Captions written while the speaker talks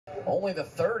Only the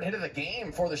third hit of the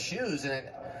game for the Shoes, and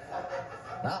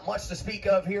not much to speak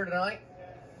of here tonight.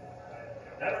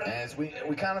 As we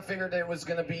kind of figured it was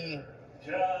going to be,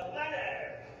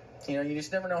 you know, you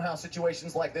just never know how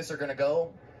situations like this are going to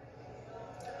go.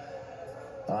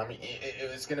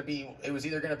 It was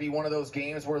either going to be one of those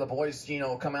games where the boys, you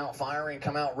know, come out firing,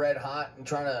 come out red hot and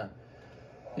trying to,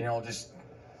 you know, just,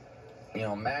 you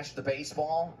know, mash the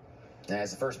baseball.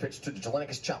 As the first pitch to Jelenic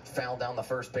is chopped foul down the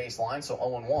first base line, so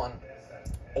 0-1.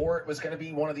 Or it was going to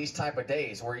be one of these type of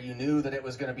days where you knew that it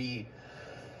was going to be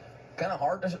kind of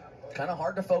hard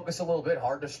to focus a little bit,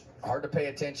 hard to pay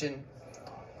attention,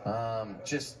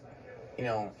 just, you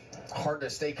know, hard to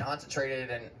stay concentrated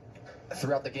and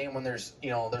throughout the game when there's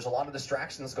a lot of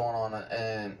distractions going on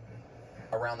and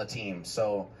around the team.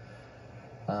 So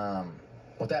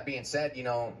with that being said, you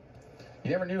know, you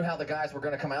never knew how the guys were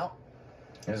going to come out.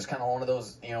 It was kind of one of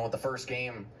those, you know, with the first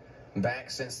game back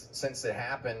since it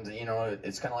happened, you know,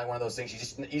 it's kind of like one of those things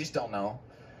you just don't know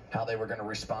how they were going to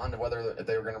respond, whether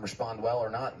they were going to respond well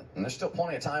or not. And there's still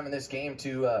plenty of time in this game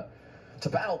to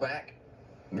battle back.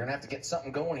 You're going to have to get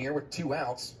something going here with 2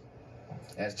 outs.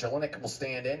 As Jelenic will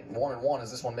stand in, 1-1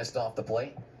 as this one missed off the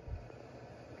plate.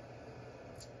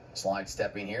 Slide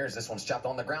stepping here as this one's chopped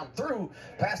on the ground through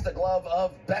past the glove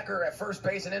of Becker at first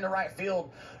base and into right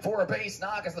field for a base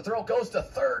knock as the throw goes to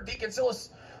third. DeCancillas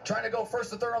trying to go first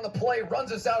to third on the play,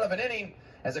 runs us out of an inning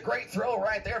as a great throw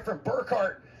right there from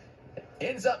Burkhart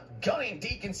ends up gunning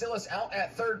DeCancillas out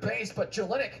at third base, but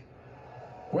Jelenic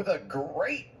with a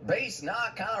great base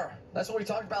knock. That's what we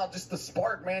talked about, just the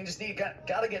spark, man. Just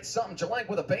got to get something. Jelenic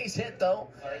with a base hit, though,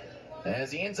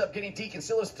 as he ends up getting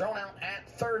DeCancillas thrown out at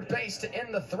third base to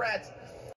end the threat.